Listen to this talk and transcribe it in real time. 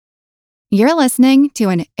You're listening to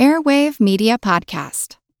an Airwave Media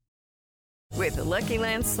Podcast. With the Lucky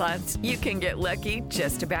Land Slots, you can get lucky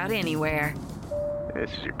just about anywhere. This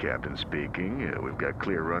is your captain speaking. We've got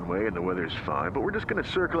clear runway and the weather's fine, but we're just going to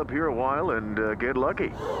circle up here a while and get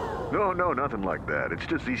lucky. No, nothing like that. It's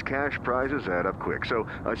just these cash prizes add up quick. So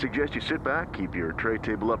I suggest you sit back, keep your tray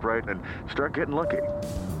table upright, and start getting lucky.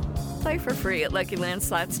 Play for free at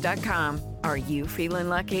LuckyLandSlots.com. Are you feeling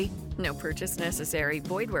lucky? No purchase necessary.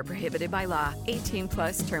 Void where prohibited by law. 18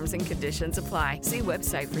 plus terms and conditions apply. See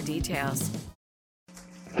website for details.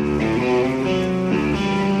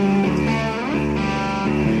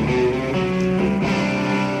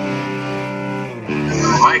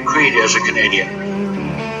 My creed as a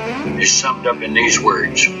Canadian is summed up in these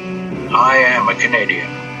words. I am a Canadian,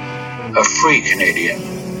 a free Canadian,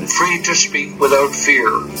 free to speak without fear,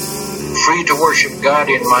 free to worship God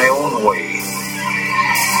in my own way,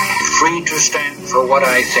 free to stand for what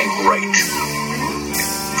I think right,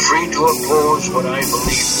 free to oppose what I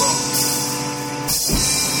believe wrong.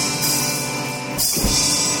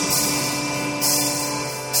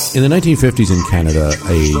 In the 1950s in Canada,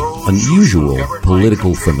 an unusual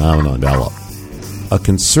political phenomenon developed. A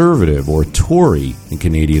conservative or Tory in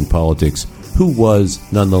Canadian politics who was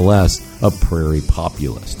nonetheless a prairie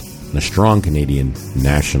populist and a strong Canadian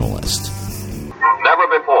nationalist. Never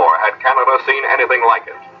before had Canada seen anything like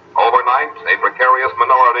it. Overnight, a precarious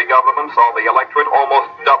minority government saw the electorate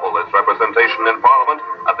almost double its representation in Parliament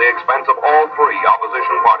at the expense of all three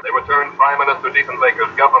opposition parties. They returned Prime Minister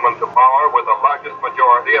Diefenbaker's government to power with the largest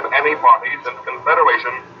majority of any party since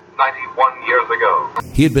Confederation 91 years ago.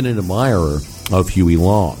 He had been an admirer of Huey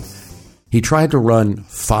Long. He tried to run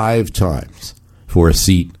 5 times for a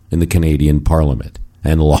seat in the Canadian Parliament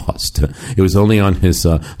and lost. It was only on his,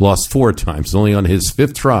 lost 4 times, only on his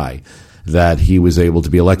 5th try that he was able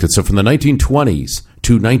to be elected. So from the 1920s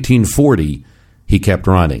to 1940, he kept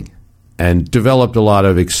running and developed a lot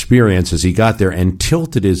of experience as he got there and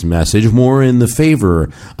tilted his message more in the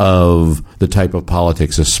favor of the type of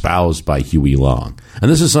politics espoused by Huey Long.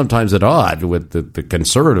 And this is sometimes at odds with the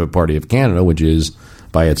Conservative Party of Canada, which is,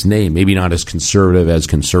 by its name, maybe not as conservative as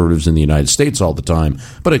conservatives in the United States all the time,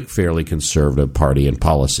 but a fairly conservative party in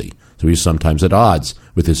policy. So he's sometimes at odds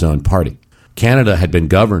with his own party. Canada had been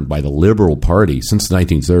governed by the Liberal Party since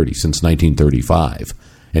 1930, since 1935.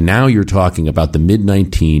 And now you're talking about the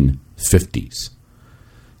mid-1950s.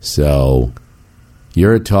 So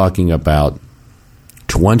you're talking about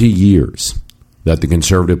 20 years that the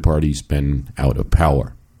Conservative Party's been out of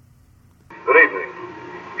power. Good evening.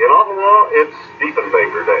 In Ottawa, it's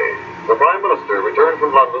Diefenbaker Day. The Prime Minister returned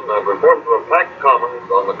from London and reported to a packed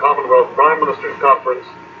Commons on the Commonwealth Prime Ministers' Conference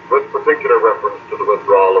with particular reference to the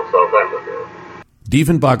withdrawal of South Africa.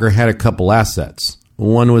 Diefenbaker had a couple assets.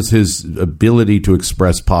 One was his ability to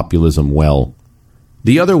express populism well.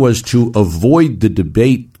 The other was to avoid the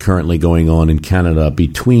debate currently going on in Canada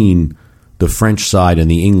between the French side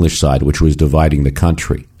and the English side, which was dividing the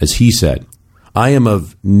country. As he said, I am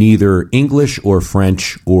of neither English or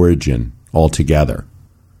French origin altogether.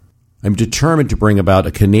 I'm determined to bring about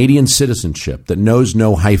a Canadian citizenship that knows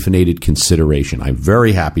no hyphenated consideration. I'm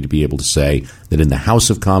very happy to be able to say that in the House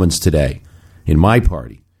of Commons today, in my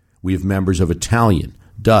party, we have members of Italian,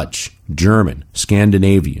 Dutch, German,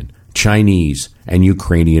 Scandinavian, Chinese, and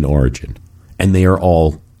Ukrainian origin, and they are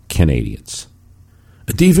all Canadians.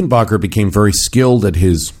 Diefenbaker became very skilled at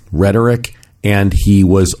his rhetoric, and he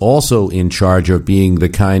was also in charge of being the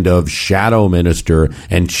kind of shadow minister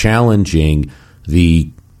and challenging the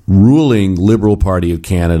ruling Liberal Party of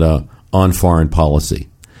Canada on foreign policy.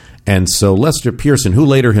 And so Lester Pearson, who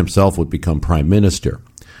later himself would become Prime Minister,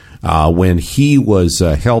 when he was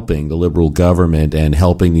helping the Liberal government and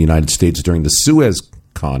helping the United States during the Suez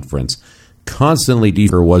Conference, constantly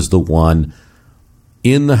Diefenbaker was the one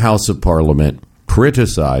in the House of Parliament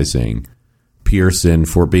criticizing Pearson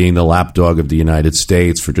for being the lapdog of the United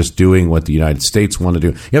States, for just doing what the United States want to do.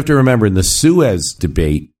 You have to remember, in the Suez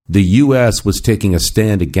debate, the U.S. was taking a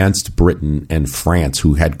stand against Britain and France,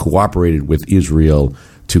 who had cooperated with Israel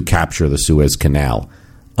to capture the Suez Canal,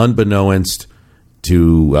 unbeknownst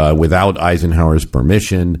to, without Eisenhower's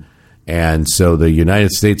permission. And so the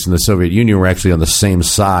United States and the Soviet Union were actually on the same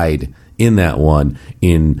side in that one,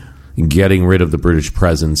 in getting rid of the British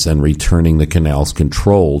presence and returning the canal's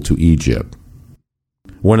control to Egypt.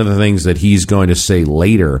 One of the things that he's going to say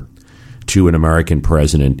later to an American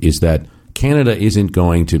president is that Canada isn't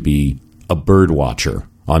going to be a bird watcher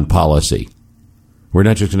on policy. We're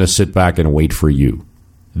not just going to sit back and wait for you.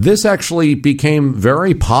 This actually became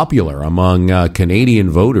very popular among Canadian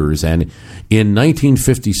voters, and in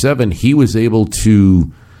 1957 he was able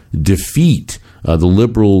to defeat the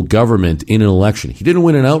Liberal government in an election. He didn't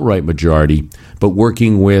win an outright majority, but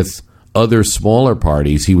working with other smaller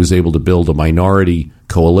parties, he was able to build a minority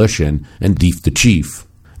coalition, and Dief the Chief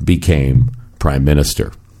became prime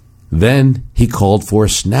minister. Then he called for a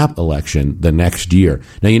snap election the next year.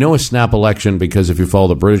 Now, you know a snap election because if you follow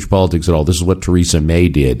the British politics at all, this is what Theresa May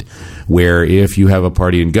did, where if you have a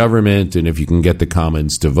party in government and if you can get the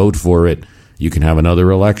Commons to vote for it, you can have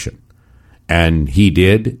another election. And he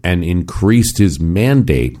did, and increased his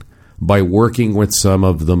mandate by working with some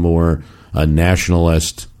of the more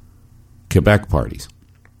nationalist Quebec parties.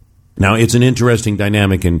 Now, it's an interesting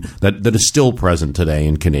dynamic that is still present today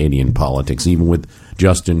in Canadian politics, even with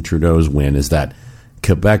Justin Trudeau's win, is that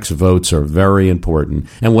Quebec's votes are very important.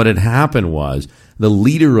 And what had happened was the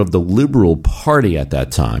leader of the Liberal Party at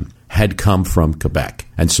that time had come from Quebec.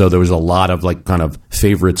 And so there was a lot of kind of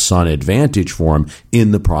favorite son advantage for him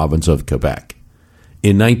in the province of Quebec.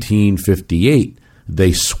 In 1958,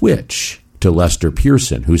 they switch to Lester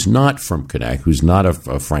Pearson, who's not from Quebec, who's not a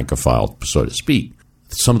Francophile, so to speak.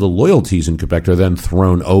 Some of the loyalties in Quebec are then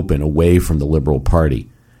thrown open away from the Liberal Party.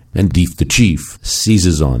 And Dief the Chief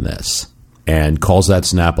seizes on this and calls that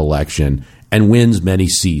snap election and wins many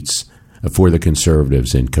seats for the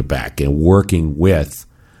Conservatives in Quebec, and working with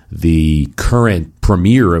the current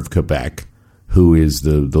premier of Quebec, who is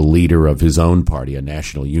the leader of his own party, a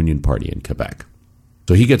National Union Party in Quebec.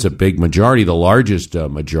 So he gets a big majority, the largest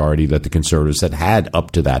majority that the Conservatives had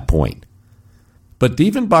up to that point. But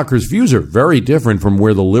Diefenbacher's views are very different from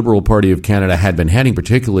where the Liberal Party of Canada had been heading,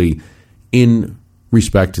 particularly in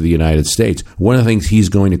respect to the United States. One of the things he's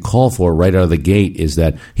going to call for right out of the gate is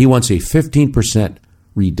that he wants a 15%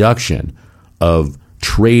 reduction of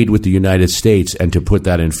trade with the United States and to put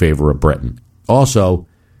that in favor of Britain. Also,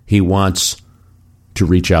 he wants to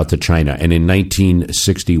reach out to China. And in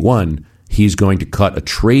 1961, he's going to cut a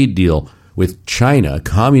trade deal with China,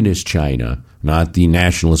 communist China, not the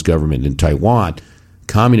nationalist government in Taiwan,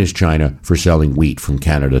 communist China, for selling wheat from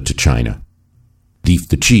Canada to China. Dief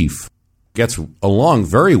the Chief gets along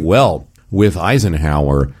very well with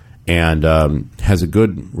Eisenhower and has a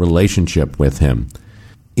good relationship with him.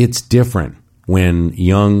 It's different when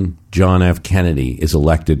young John F. Kennedy is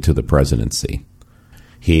elected to the presidency.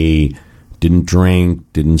 He didn't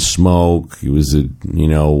drink, didn't smoke. He was,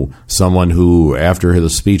 someone who, after the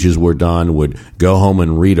speeches were done, would go home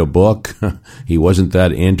and read a book. He wasn't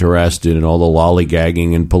that interested in all the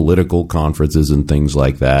lollygagging and political conferences and things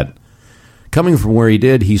like that. Coming from where he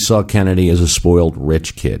did, he saw Kennedy as a spoiled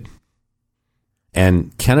rich kid.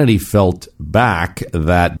 And Kennedy felt back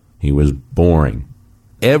that he was boring.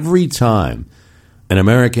 Every time an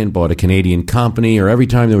American bought a Canadian company, or every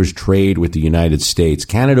time there was trade with the United States,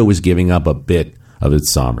 Canada was giving up a bit of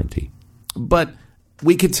its sovereignty. But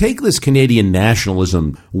we could take this Canadian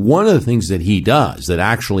nationalism. One of the things that he does that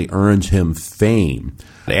actually earns him fame,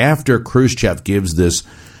 after Khrushchev gives this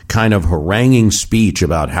kind of haranguing speech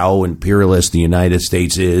about how imperialist the United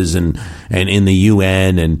States is and in the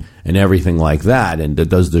UN and everything like that, and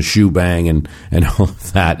does the shoe bang and all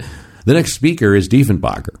of that, the next speaker is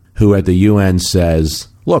Diefenbacher, who at the UN says,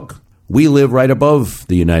 look, we live right above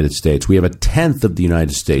the United States. We have 1/10 of the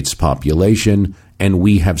United States population, and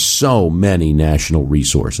we have so many national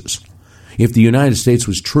resources. If the United States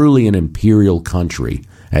was truly an imperial country,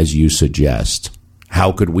 as you suggest,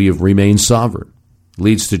 how could we have remained sovereign?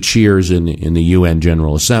 Leads to cheers in the UN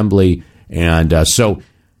General Assembly. And so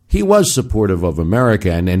he was supportive of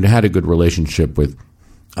America and had a good relationship with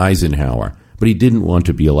Eisenhower. But he didn't want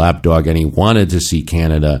to be a lapdog, and he wanted to see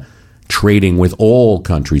Canada trading with all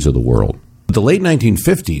countries of the world. But the late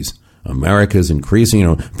 1950s, America's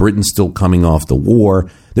increasing. Britain's still coming off the war.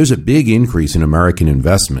 There's a big increase in American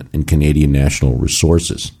investment in Canadian national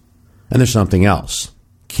resources. And there's something else.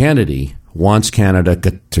 Kennedy wants Canada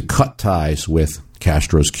to cut ties with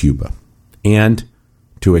Castro's Cuba and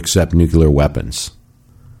to accept nuclear weapons.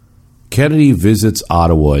 Kennedy visits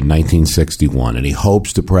Ottawa in 1961, and he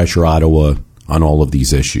hopes to pressure Ottawa on all of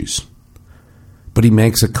these issues. But he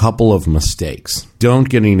makes a couple of mistakes. Don't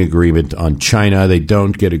get an agreement on China. They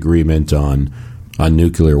don't get agreement on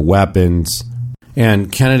nuclear weapons.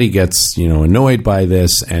 And Kennedy gets, annoyed by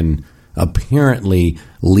this and apparently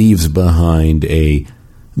leaves behind a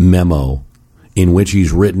memo in which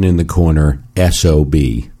he's written in the corner, SOB.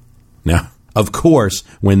 Now, of course,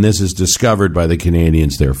 when this is discovered by the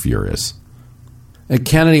Canadians, they're furious.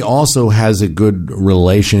 Kennedy also has a good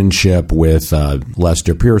relationship with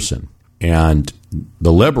Lester Pearson. And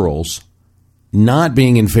the Liberals, not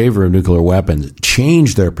being in favor of nuclear weapons,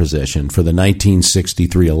 changed their position for the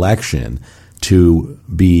 1963 election to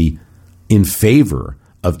be in favor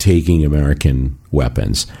of taking American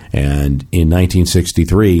weapons. And in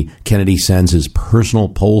 1963, Kennedy sends his personal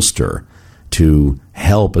pollster to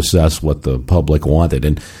help assess what the public wanted.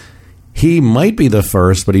 And he might be the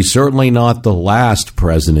first, but he's certainly not the last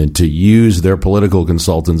president to use their political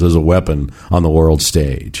consultants as a weapon on the world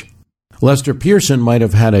stage. Lester Pearson might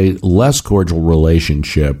have had a less cordial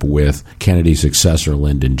relationship with Kennedy's successor,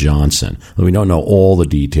 Lyndon Johnson. We don't know all the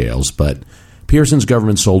details, but Pearson's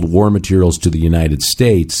government sold war materials to the United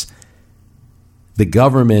States. The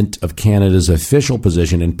government of Canada's official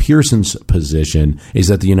position and Pearson's position is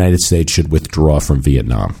that the United States should withdraw from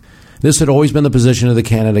Vietnam. This had always been the position of the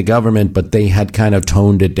Canada government, but they had kind of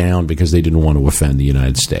toned it down because they didn't want to offend the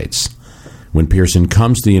United States. When Pearson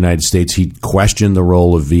comes to the United States, he questioned the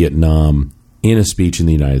role of Vietnam in a speech in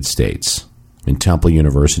the United States in Temple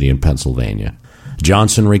University in Pennsylvania.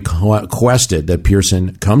 Johnson requested that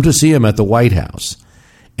Pearson come to see him at the White House.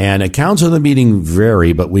 And accounts of the meeting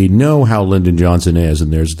vary, but we know how Lyndon Johnson is.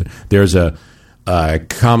 And there's a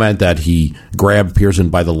comment that he grabbed Pearson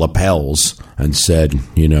by the lapels and said,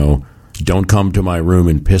 don't come to my room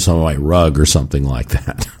and piss on my rug or something like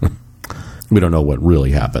that. We don't know what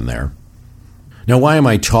really happened there. Now, why am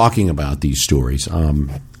I talking about these stories?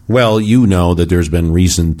 Well, you know that there's been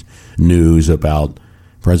recent news about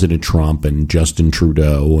President Trump and Justin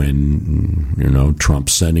Trudeau and, Trump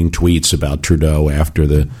sending tweets about Trudeau after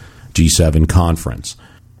the G7 conference.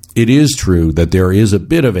 It is true that there is a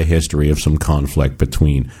bit of a history of some conflict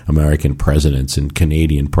between American presidents and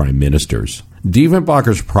Canadian prime ministers.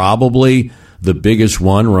 Diefenbacher's probably the biggest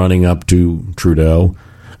one running up to Trudeau.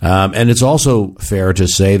 And it's also fair to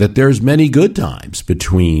say that there's many good times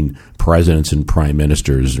between presidents and prime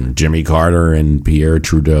ministers. Jimmy Carter and Pierre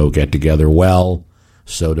Trudeau get together well.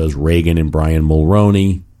 So does Reagan and Brian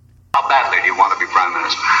Mulroney. How badly do you want to be prime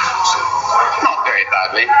minister? Not very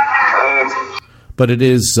badly. But it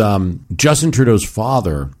is Justin Trudeau's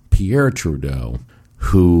father, Pierre Trudeau,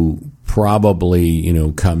 who probably,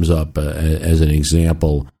 comes up as an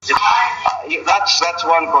example. That's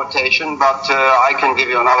one quotation, but I can give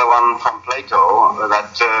you another one from Plato,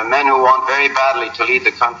 that men who want very badly to lead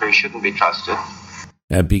the country shouldn't be trusted.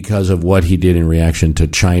 Because of what he did in reaction to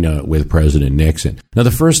China with President Nixon. Now,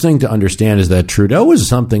 the first thing to understand is that Trudeau was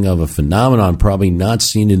something of a phenomenon probably not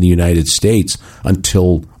seen in the United States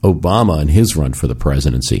until Obama and his run for the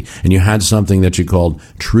presidency. And you had something that you called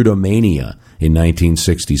Trudeau-mania in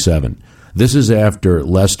 1967. This is after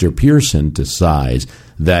Lester Pearson decides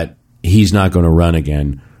that he's not going to run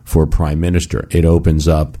again for prime minister. It opens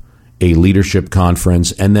up a leadership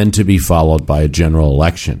conference and then to be followed by a general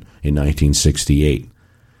election in 1968.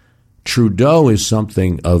 Trudeau is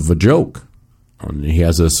something of a joke. He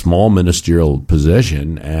has a small ministerial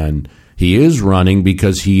position, and he is running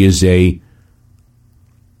because he is a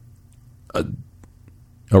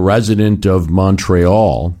resident of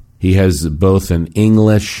Montreal. He has both an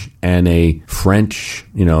English and a French,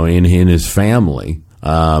 in his family.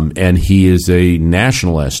 And he is a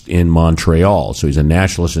nationalist in Montreal. So he's a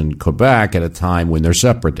nationalist in Quebec at a time when they're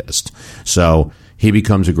separatists. So he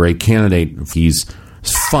becomes a great candidate. He's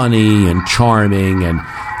funny and charming, and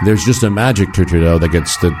there's just a magic to Trudeau that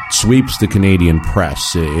sweeps the Canadian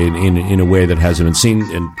press in a way that hasn't been seen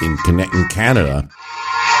in Canada.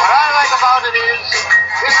 What I like about it is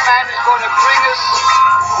this man is going to bring us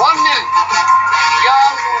 1 million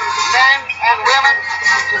young men and women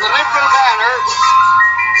to the Liberal banner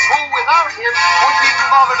who without him wouldn't even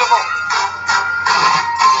bother to vote.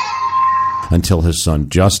 Until his son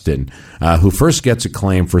Justin, who first gets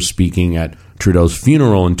acclaim for speaking at Trudeau's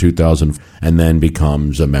funeral in 2000 and then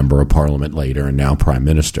becomes a member of parliament later and now prime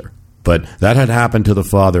minister. But that had happened to the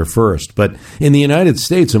father first. But in the United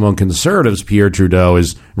States, among conservatives, Pierre Trudeau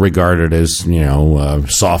is regarded as,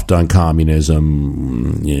 soft on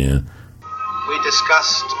communism. Yeah. We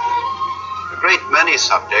discussed a great many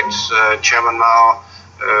subjects. Chairman Mao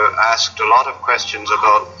asked a lot of questions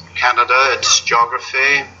about Canada, its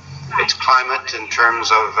geography, its climate in terms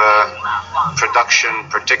of production,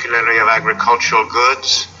 particularly of agricultural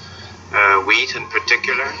goods, wheat in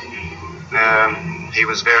particular. He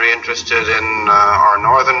was very interested in our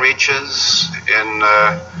northern reaches, in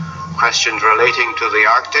questions relating to the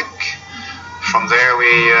Arctic. From there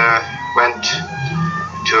we went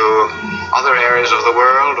to other areas of the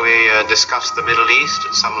world. We discussed the Middle East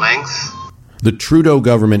at some length. The Trudeau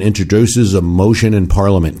government introduces a motion in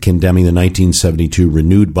Parliament condemning the 1972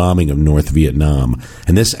 renewed bombing of North Vietnam,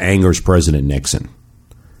 and this angers President Nixon.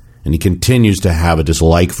 And he continues to have a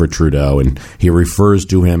dislike for Trudeau, and he refers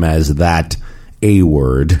to him as that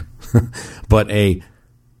A-word. but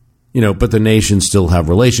the nations still have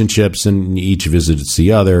relationships, and each visits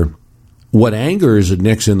the other. what angers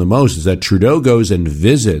Nixon the most is that Trudeau goes and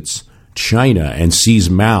visits China and sees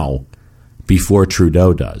Mao before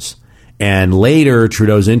Trudeau does. And later,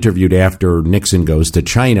 Trudeau's interviewed after Nixon goes to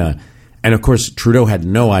China. And, of course, Trudeau had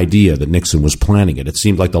no idea that Nixon was planning it. It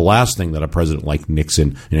seemed like the last thing that a president like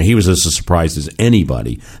Nixon, he was as surprised as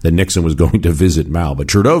anybody that Nixon was going to visit Mao. But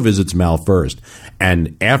Trudeau visits Mao first.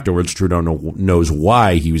 And afterwards, Trudeau knows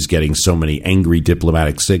why he was getting so many angry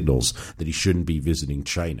diplomatic signals that he shouldn't be visiting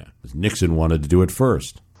China. Nixon wanted to do it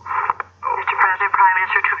first. Mr. President, Prime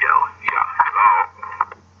Minister Trudeau. Yeah, hello.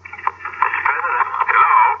 Mr. President.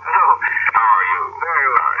 Hello. Hello. How are you? Very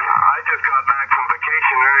well. I just got back from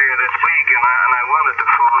vacation earlier this week, and I wanted to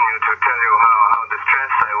phone you to tell you how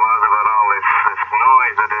distressed I was about all this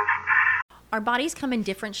noise that is. Our bodies come in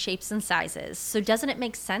different shapes and sizes, so doesn't it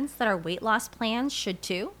make sense that our weight loss plans should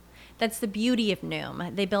too? That's the beauty of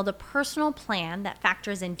Noom. They build a personal plan that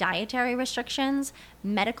factors in dietary restrictions,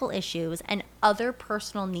 medical issues, and other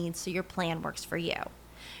personal needs so your plan works for you.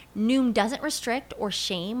 Noom doesn't restrict or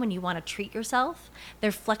shame when you want to treat yourself.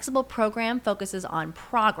 Their flexible program focuses on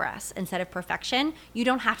progress instead of perfection. You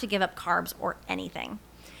don't have to give up carbs or anything.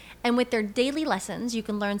 And with their daily lessons, you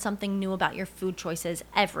can learn something new about your food choices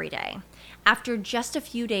every day. After just a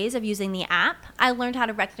few days of using the app, I learned how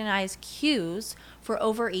to recognize cues for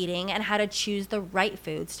overeating and how to choose the right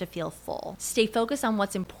foods to feel full. Stay focused on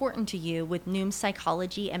what's important to you with Noom's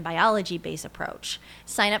psychology and biology-based approach.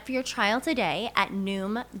 Sign up for your trial today at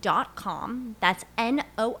Noom.com. That's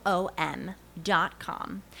NOOM.com.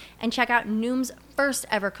 And check out Noom's first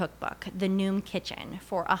ever cookbook, The Noom Kitchen,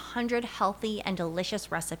 for 100 healthy and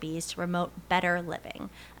delicious recipes to promote better living.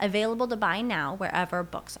 Available to buy now wherever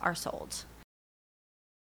books are sold.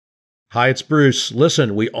 Hi, it's Bruce.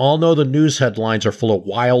 Listen, we all know the news headlines are full of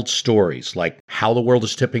wild stories, like how the world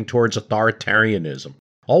is tipping towards authoritarianism,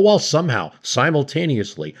 all while somehow,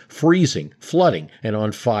 simultaneously, freezing, flooding, and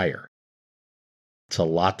on fire. It's a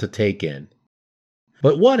lot to take in.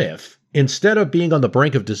 But what if, instead of being on the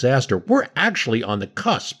brink of disaster, we're actually on the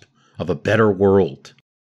cusp of a better world?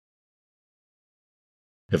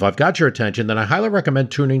 If I've got your attention, then I highly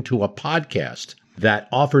recommend tuning to a podcast that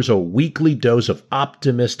offers a weekly dose of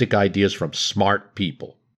optimistic ideas from smart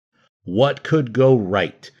people. What Could Go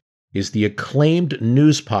Right is the acclaimed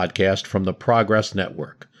news podcast from the Progress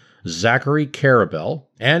Network. Zachary Karabell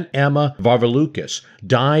and Emma Varvaloucas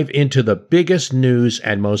dive into the biggest news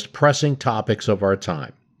and most pressing topics of our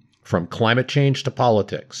time, from climate change to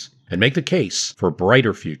politics, and make the case for a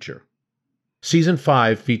brighter future. Season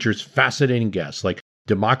 5 features fascinating guests like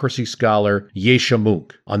democracy scholar Yesha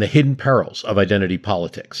Mounk on the hidden perils of identity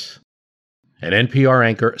politics, and NPR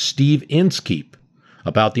anchor Steve Inskeep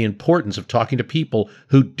about the importance of talking to people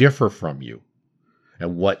who differ from you,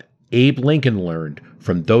 and what Abe Lincoln learned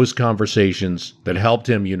from those conversations that helped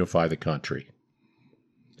him unify the country.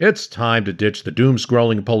 It's time to ditch the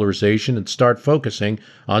doom-scrolling polarization and start focusing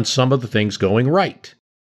on some of the things going right.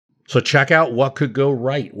 So check out What Could Go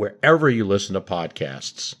Right wherever you listen to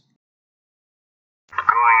podcasts.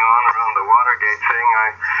 Going on around the Watergate thing,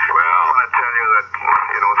 I want to tell you that, as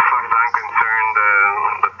far as I'm concerned,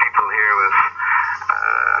 the people here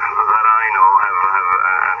that I know have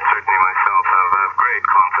and certainly myself have great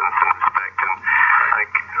confidence and respect. And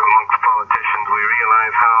like amongst politicians, we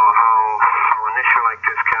realize how an issue like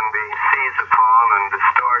this can be seized upon and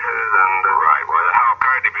distorted. And Right. Well, how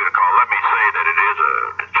kind of you to call. Let me say that it's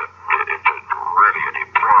really a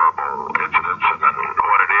deplorable incident. And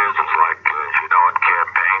what it is like, in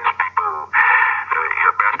campaigns, people,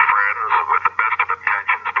 your best friends with the best of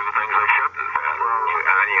intentions do things they shouldn't.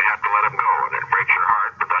 And then you have to let them go. And it breaks your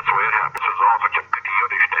heart, but that's the way it happens. It's all such a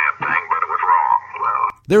pity-odish damn thing, but it was wrong. Well,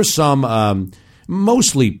 There's some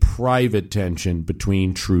mostly private tension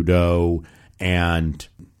between Trudeau and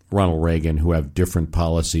Ronald Reagan, who have different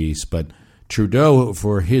policies, but Trudeau,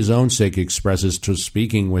 for his own sake, expresses to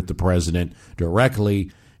speaking with the president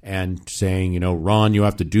directly and saying, Ron, you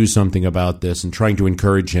have to do something about this, and trying to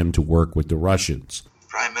encourage him to work with the Russians.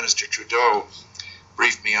 Prime Minister Trudeau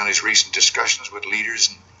briefed me on his recent discussions with leaders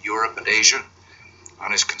in Europe and Asia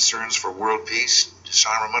on his concerns for world peace,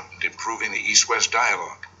 disarmament, and improving the East-West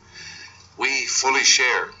dialogue. We fully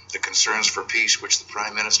share the concerns for peace which the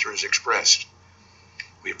Prime Minister has expressed.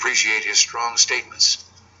 We appreciate his strong statements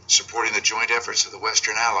supporting the joint efforts of the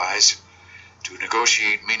Western allies to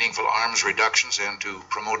negotiate meaningful arms reductions and to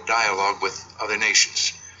promote dialogue with other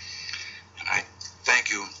nations. And I thank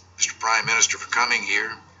you, Mr. Prime Minister, for coming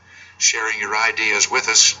here, sharing your ideas with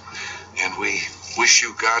us, and we wish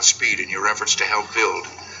you Godspeed in your efforts to help build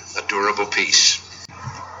a durable peace.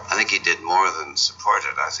 I think he did more than support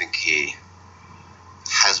it. I think he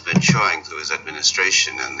has been showing through his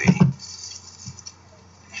administration and the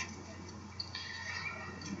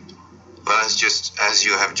Well, as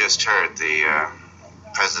you have just heard, the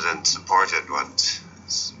president supported what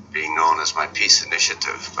is being known as my peace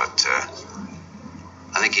initiative, but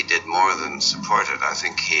I think he did more than support it. I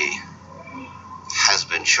think he has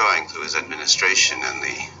been showing through his administration in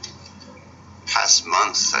the past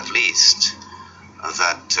month at least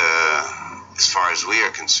that as far as we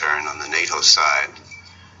are concerned on the NATO side,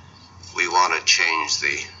 we want to change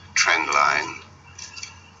the trend line.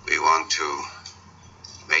 We want to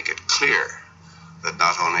make it clear that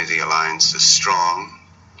not only the alliance is strong,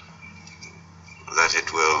 that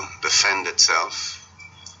it will defend itself,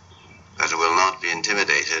 that it will not be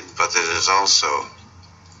intimidated, but that it is also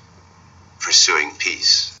pursuing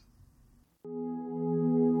peace.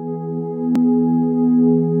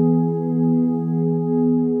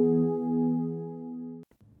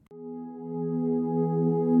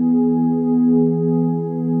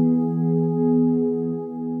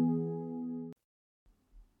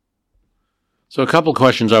 So a couple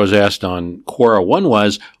questions I was asked on Quora. One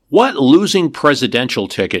was, what losing presidential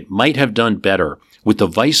ticket might have done better with the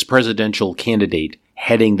vice presidential candidate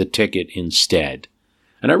heading the ticket instead?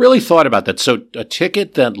 And I really thought about that. So a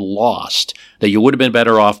ticket that lost, that you would have been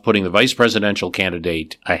better off putting the vice presidential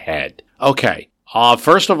candidate ahead. Okay.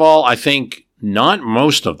 First of all, I think not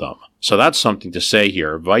most of them. So that's something to say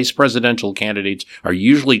here. Vice presidential candidates are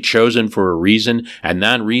usually chosen for a reason, and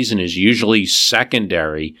that reason is usually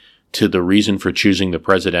secondary to the reason for choosing the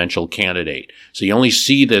presidential candidate. So you only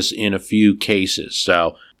see this in a few cases.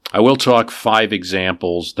 So I will talk 5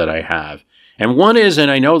 examples that I have. And one is, and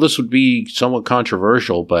I know this would be somewhat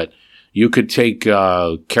controversial, but you could take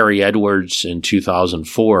Kerry Edwards in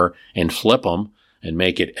 2004 and flip him and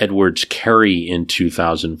make it Edwards Kerry in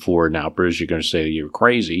 2004. Now, Bruce, you're going to say you're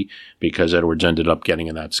crazy because Edwards ended up getting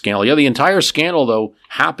in that scandal. Yeah, the entire scandal, though,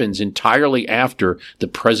 happens entirely after the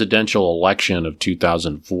presidential election of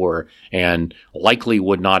 2004 and likely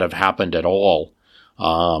would not have happened at all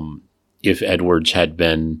if Edwards had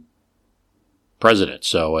been president.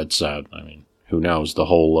 So it's, who knows, the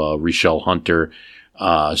whole Rochelle Hunter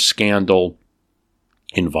scandal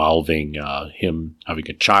involving him having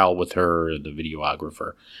a child with her, the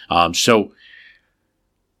videographer. So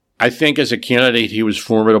I think as a candidate, he was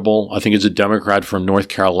formidable. I think as a Democrat from North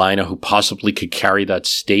Carolina who possibly could carry that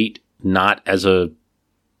state, not as a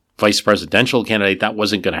vice presidential candidate, that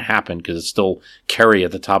wasn't going to happen because it's still Kerry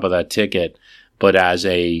at the top of that ticket. But as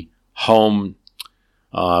a home,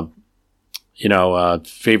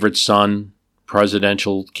 favorite son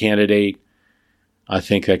presidential candidate, I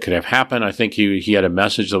think that could have happened. I think he had a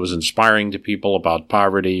message that was inspiring to people about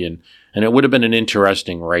poverty, and it would have been an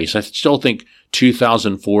interesting race. I still think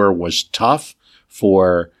 2004 was tough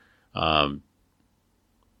for to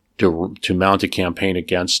mount a campaign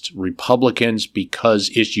against Republicans because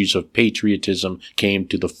issues of patriotism came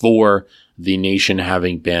to the fore, the nation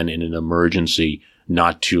having been in an emergency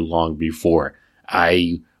not too long before.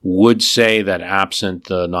 I would say that absent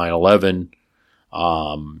the 9/11,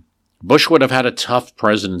 Bush would have had a tough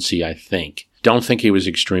presidency, I think. Don't think he was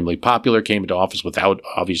extremely popular, came into office without,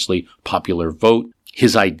 obviously, popular vote.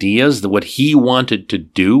 His ideas, what he wanted to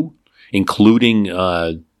do, including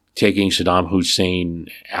taking Saddam Hussein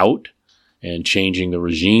out and changing the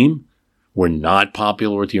regime, were not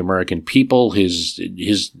popular with the American people. His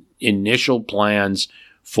initial plans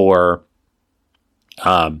for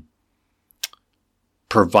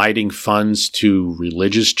providing funds to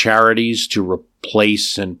religious charities to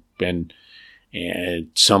replace and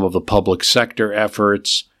some of the public sector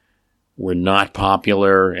efforts were not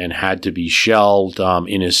popular and had to be shelved.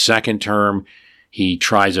 In his second term, he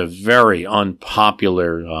tries a very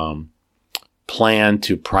unpopular plan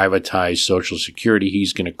to privatize Social Security.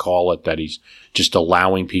 He's going to call it that he's just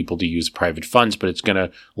allowing people to use private funds, but it's going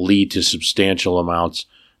to lead to substantial amounts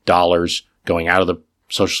dollars going out of the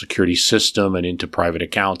Social Security system and into private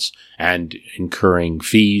accounts and incurring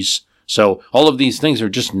fees. So all of these things are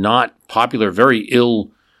just not popular, very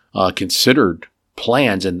ill considered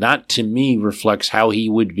plans. And that to me reflects how he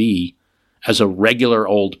would be as a regular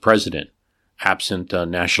old president, absent a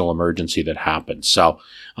national emergency that happened. So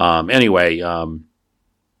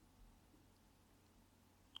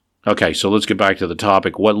okay, so let's get back to the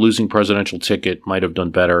topic. What losing presidential ticket might have done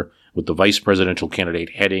better with the vice presidential candidate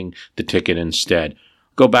heading the ticket instead?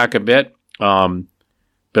 Go back a bit.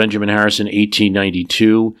 Benjamin Harrison,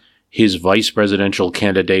 1892. His vice presidential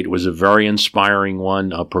candidate was a very inspiring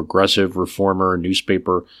one, a progressive reformer,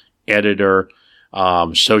 newspaper editor,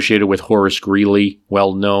 associated with Horace Greeley,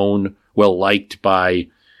 well known, well liked by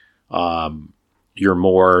your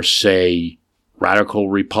more, say, radical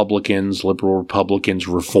Republicans, liberal Republicans,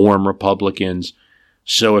 reform Republicans.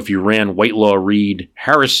 So if you ran Whitelaw, Reid,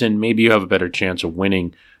 Harrison, maybe you have a better chance of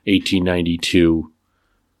winning 1892,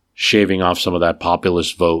 shaving off some of that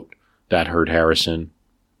populist vote that hurt Harrison.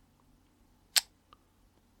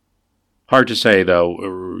 Hard to say,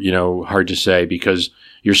 though, hard to say, because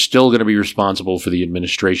you're still going to be responsible for the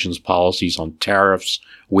administration's policies on tariffs,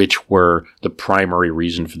 which were the primary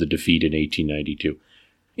reason for the defeat in 1892.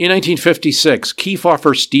 In 1956,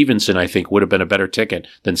 Kefauver-Stevenson, I think, would have been a better ticket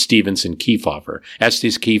than Stevenson-Kefauver.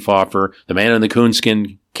 Estes Kefauver, the man in the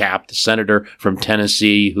coonskin cap, the senator from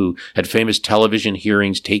Tennessee who had famous television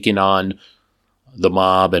hearings taking on the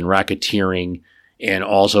mob and racketeering, and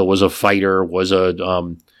also was a fighter,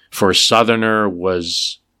 for a Southerner,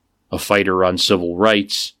 was a fighter on civil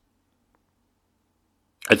rights.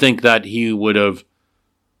 I think that he would have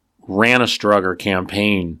ran a stronger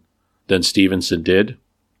campaign than Stevenson did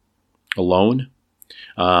alone.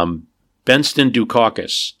 Benston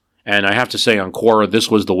Dukakis, and I have to say on Quora,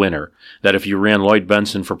 this was the winner, that if you ran Lloyd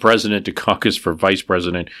Bentsen for president, Dukakis for vice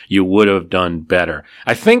president, you would have done better.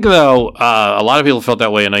 I think, though, a lot of people felt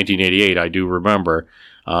that way in 1988. I do remember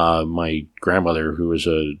my grandmother, who was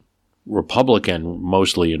a Republican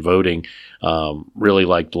mostly in voting, really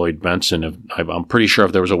liked Lloyd Bentsen. I'm pretty sure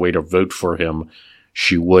if there was a way to vote for him,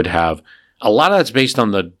 she would have. A lot of that's based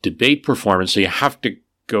on the debate performance, so you have to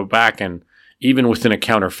go back, and even within a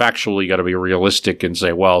counterfactual, you got to be realistic and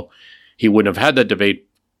say, well, he wouldn't have had that debate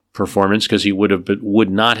performance because he would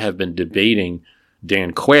not have been debating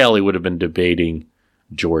Dan Quayle. He would have been debating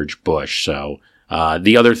George Bush. So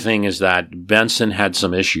the other thing is that Bentsen had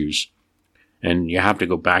some issues, and you have to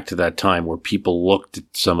go back to that time where people looked at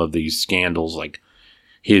some of these scandals, like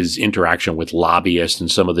his interaction with lobbyists and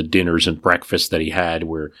some of the dinners and breakfasts that he had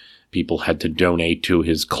where people had to donate to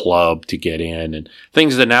his club to get in, and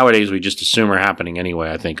things that nowadays we just assume are happening anyway,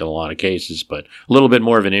 I think, in a lot of cases, but a little bit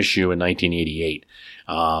more of an issue in 1988.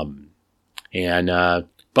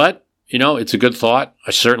 But, it's a good thought.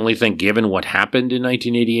 I certainly think given what happened in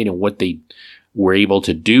 1988 and what they were able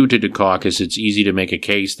to do to Dukakis, it's easy to make a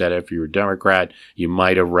case that if you're a Democrat, you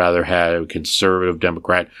might have rather had a conservative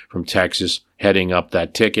Democrat from Texas heading up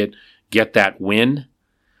that ticket, get that win,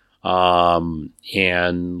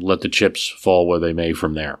 and let the chips fall where they may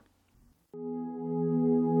from there.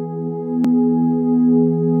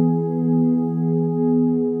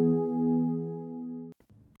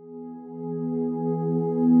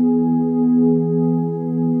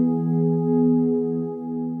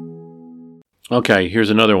 Okay,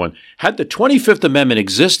 here's another one. Had the 25th Amendment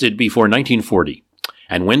existed before 1940,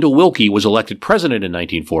 and Wendell Willkie was elected president in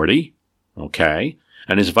 1940, okay,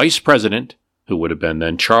 and his vice president, who would have been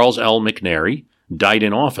then Charles L. McNary, died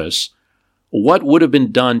in office, what would have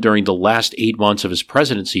been done during the last 8 months of his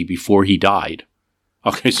presidency before he died?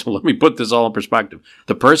 Okay, so let me put this all in perspective.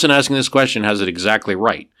 The person asking this question has it exactly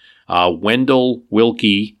right. Wendell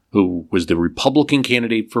Willkie, who was the Republican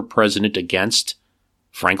candidate for president against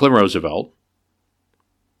Franklin Roosevelt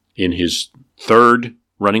in his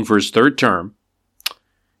running for his third term,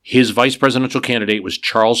 his vice presidential candidate was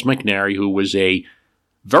Charles McNary, who was a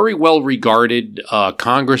very well-regarded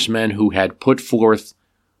congressman who had put forth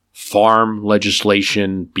farm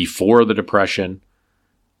legislation before the Depression.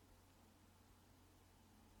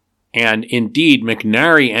 And indeed,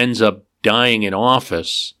 McNary ends up dying in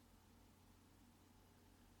office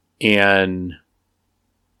in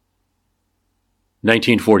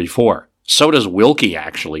 1944. So does Willkie,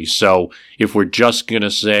 actually. So if we're just going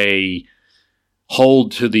to say,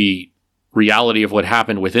 hold to the reality of what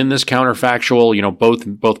happened within this counterfactual,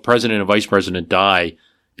 both president and vice president die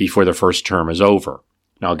before their first term is over.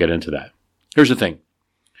 And I'll get into that. Here's the thing.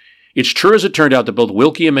 It's true as it turned out that both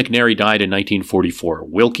Willkie and McNary died in 1944.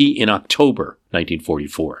 Willkie in October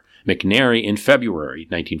 1944. McNary in February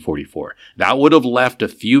 1944. That would have left a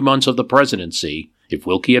few months of the presidency, if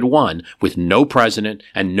Willkie had won, with no president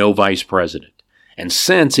and no vice president. And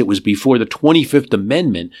since it was before the 25th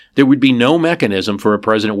Amendment, there would be no mechanism for a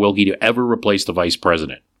President Willkie to ever replace the vice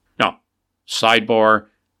president. Now, sidebar,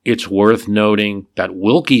 it's worth noting that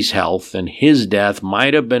Willkie's health and his death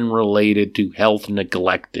might have been related to health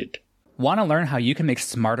neglected. Want to learn how you can make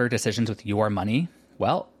smarter decisions with your money?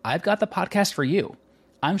 Well, I've got the podcast for you.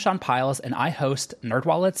 I'm Sean Piles, and I host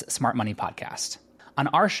NerdWallet's Smart Money Podcast. On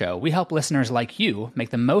our show, we help listeners like you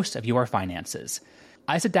make the most of your finances.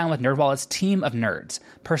 I sit down with NerdWallet's team of nerds,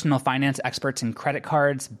 personal finance experts in credit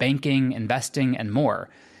cards, banking, investing, and more.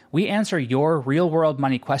 We answer your real-world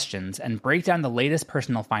money questions and break down the latest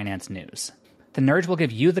personal finance news. The nerds will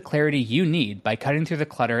give you the clarity you need by cutting through the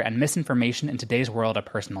clutter and misinformation in today's world of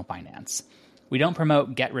personal finance. We don't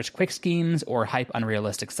promote get-rich-quick schemes or hype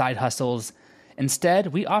unrealistic side hustles. Instead,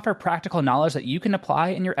 we offer practical knowledge that you can apply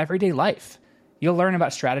in your everyday life. You'll learn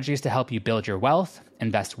about strategies to help you build your wealth,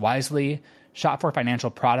 invest wisely, shop for financial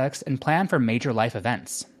products, and plan for major life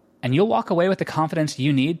events. And you'll walk away with the confidence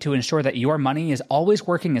you need to ensure that your money is always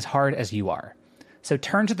working as hard as you are. So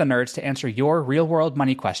turn to the nerds to answer your real-world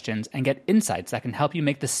money questions and get insights that can help you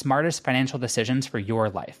make the smartest financial decisions for your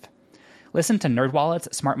life. Listen to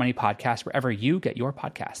NerdWallet's Smart Money Podcast wherever you get your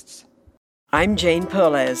podcasts. I'm Jane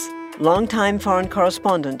Perlez, longtime foreign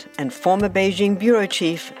correspondent and former Beijing bureau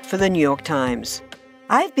chief for the New York Times.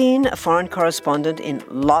 I've been a foreign correspondent in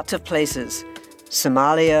lots of places: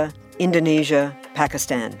 Somalia, Indonesia,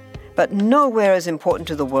 Pakistan, but nowhere as important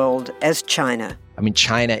to the world as China. I mean,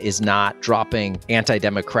 China is not dropping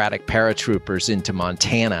anti-democratic paratroopers into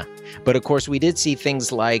Montana. But of course, we did see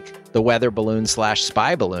things like the weather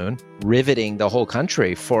balloon/spy balloon riveting the whole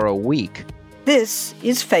country for a week. This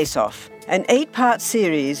is Face Off, an 8-part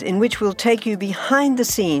series in which we'll take you behind the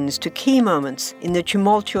scenes to key moments in the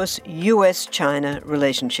tumultuous U.S.-China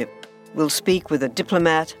relationship. We'll speak with a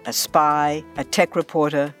diplomat, a spy, a tech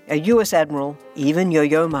reporter, a U.S. admiral, even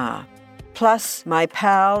Yo-Yo Ma. Plus, my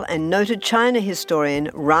pal and noted China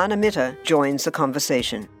historian Rana Mitter joins the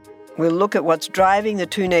conversation. We'll look at what's driving the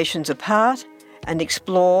two nations apart and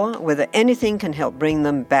explore whether anything can help bring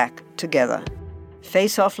them back together.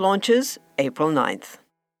 Face Off launches April 9th.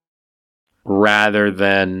 Rather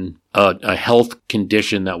than a health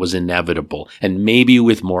condition that was inevitable. And maybe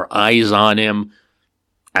with more eyes on him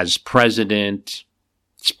as president,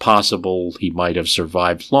 it's possible he might have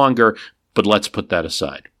survived longer, but let's put that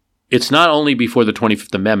aside. It's not only before the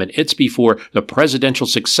 25th Amendment, it's before the Presidential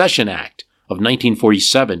Succession Act of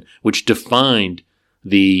 1947, which defined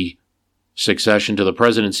the succession to the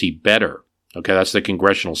presidency better. Okay, that's the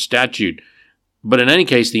congressional statute. But in any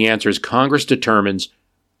case, the answer is Congress determines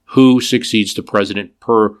who succeeds the president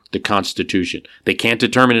per the Constitution. They can't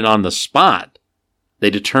determine it on the spot. They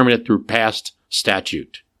determine it through past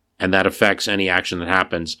statute. And that affects any action that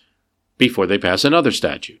happens before they pass another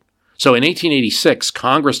statute. So in 1886,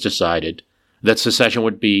 Congress decided that succession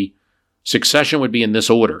would be in this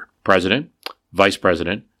order: President, Vice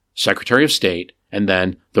President, Secretary of State, and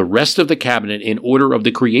then the rest of the cabinet in order of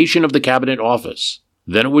the creation of the cabinet office.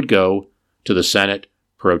 Then it would go to the Senate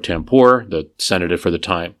pro tempore, the senator for the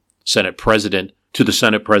time, Senate President to the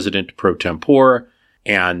Senate President pro tempore,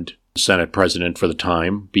 and Senate President for the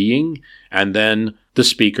time being, and then the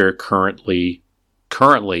Speaker currently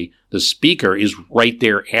the Speaker is right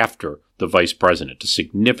there after the Vice President, a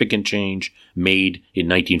significant change made in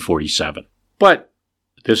 1947. But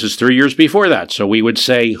this is 3 years before that, so we would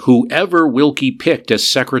say whoever Willkie picked as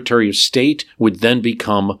Secretary of State would then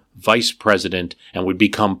become Vice President and would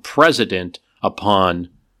become President upon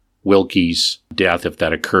Willkie's death if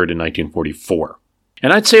that occurred in 1944.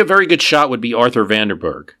 And I'd say a very good shot would be Arthur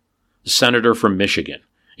Vandenberg, the senator from Michigan,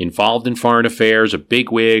 involved in foreign affairs, a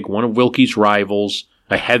bigwig, one of Willkie's rivals,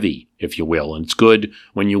 a heavy, if you will. And it's good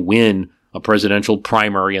when you win a presidential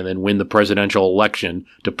primary and then win the presidential election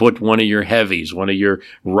to put one of your heavies, one of your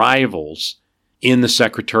rivals, in the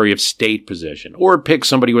Secretary of State position. Or pick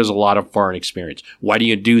somebody who has a lot of foreign experience. Why do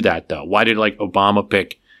you do that, though? Why did, Obama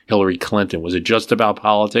pick Hillary Clinton? Was it just about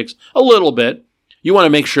politics? A little bit. You want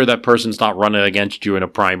to make sure that person's not running against you in a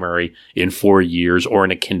primary in 4 years or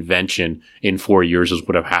in a convention in 4 years, as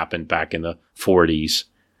would have happened back in the 40s.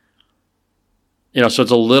 So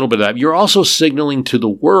it's a little bit of that. You're also signaling to the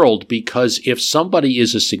world, because if somebody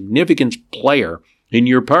is a significant player in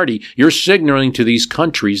your party, you're signaling to these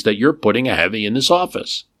countries that you're putting a heavy in this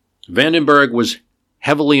office. Vandenberg was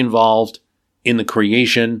heavily involved in the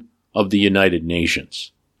creation of the United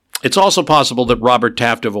Nations. It's also possible that Robert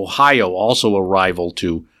Taft of Ohio, also a rival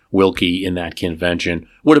to Willkie in that convention,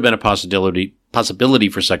 would have been a possibility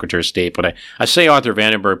for Secretary of State. But I say Arthur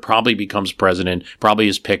Vandenberg probably becomes president, probably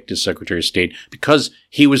is picked as Secretary of State, because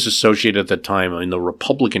he was associated at the time in the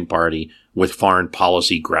Republican Party with foreign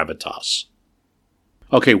policy gravitas.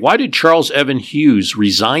 Okay, why did Charles Evan Hughes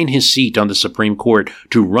resign his seat on the Supreme Court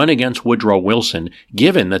to run against Woodrow Wilson,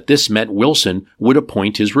 given that this meant Wilson would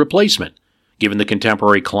appoint his replacement? Given the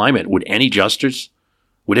contemporary climate, would any justice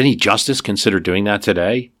consider doing that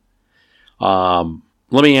today? Let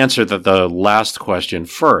me answer the last question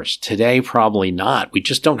first. Today, probably not. We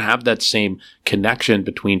just don't have that same connection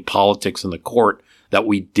between politics and the court that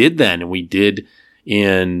we did then, and we did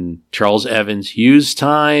in Charles Evans Hughes'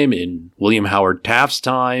 time, in William Howard Taft's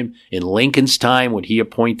time, in Lincoln's time, when he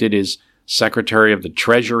appointed his Secretary of the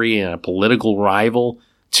Treasury and a political rival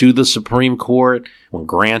to the Supreme Court, when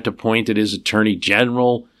Grant appointed his Attorney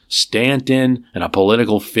General, Stanton, and a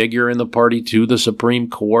political figure in the party to the Supreme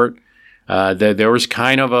Court. There was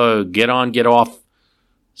kind of a get-on, get-off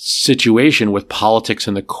situation with politics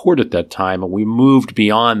in the court at that time, and we moved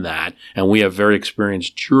beyond that, and we have very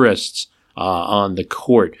experienced jurists on the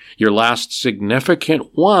court. Your last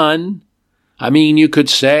significant one, I mean, you could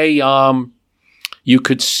say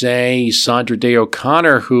Sandra Day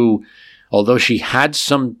O'Connor, who, although she had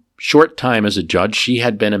some short time as a judge, she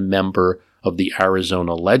had been a member of the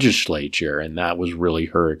Arizona legislature, and that was really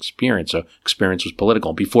her experience. So experience was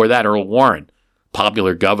political. Before that, Earl Warren,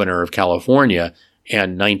 popular governor of California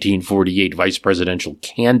and 1948 vice presidential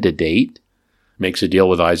candidate, makes a deal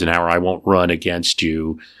with Eisenhower. I won't run against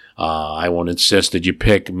you. I won't insist that you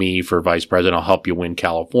pick me for vice president. I'll help you win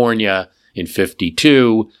California. In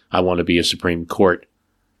 52, I want to be a Supreme Court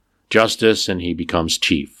justice, and he becomes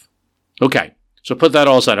chief. Okay, so put that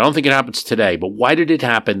all aside. I don't think it happens today, but why did it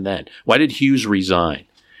happen then? Why did Hughes resign?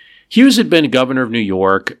 Hughes had been governor of New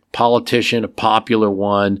York, politician, a popular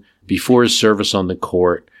one, before his service on the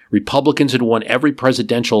court. Republicans had won every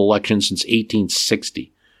presidential election since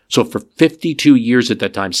 1860. So for 52 years at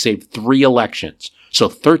that time, saved 3 elections. So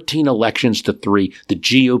 13 elections to 3, the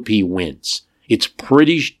GOP wins. It's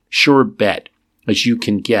pretty sure bet as you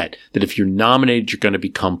can get that if you're nominated, you're going to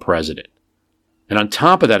become president. And on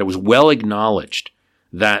top of that, it was well acknowledged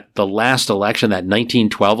that the last election, that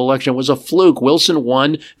 1912 election, was a fluke. Wilson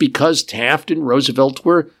won because Taft and Roosevelt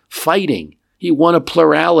were fighting. He won a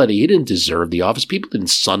plurality. He didn't deserve the office. People didn't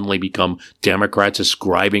suddenly become Democrats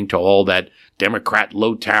ascribing to all that Democrat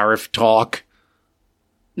low tariff talk.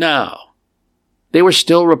 No. They were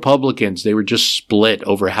still Republicans. They were just split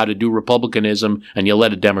over how to do Republicanism, and you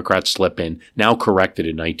let a Democrat slip in, now corrected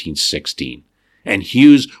in 1916. And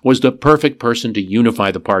Hughes was the perfect person to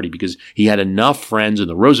unify the party because he had enough friends in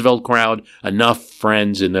the Roosevelt crowd, enough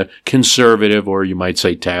friends in the conservative, or you might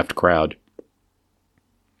say Taft crowd.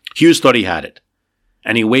 Hughes thought he had it,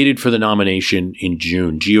 and he waited for the nomination in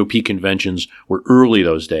June. GOP conventions were early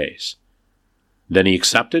those days. Then he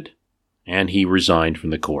accepted, and he resigned from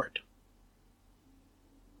the court.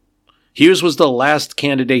 Hughes was the last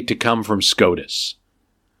candidate to come from SCOTUS,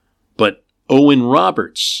 but Owen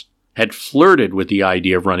Roberts had flirted with the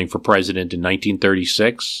idea of running for president in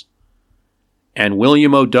 1936, and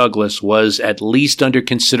William O. Douglas was at least under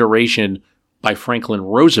consideration by Franklin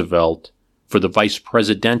Roosevelt for the vice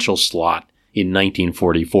presidential slot in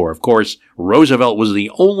 1944. Of course, Roosevelt was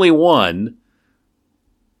the only one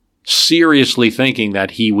seriously thinking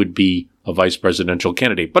that he would be a vice presidential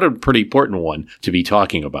candidate, but a pretty important one to be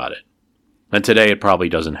talking about it. And today it probably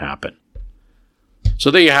doesn't happen.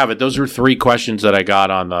 So there you have it. Those are 3 questions that I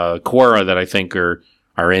got on the Quora that I think are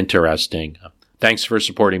interesting. Thanks for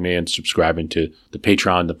supporting me and subscribing to the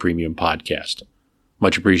Patreon, the Premium Podcast.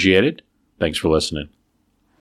 Much appreciated. Thanks for listening.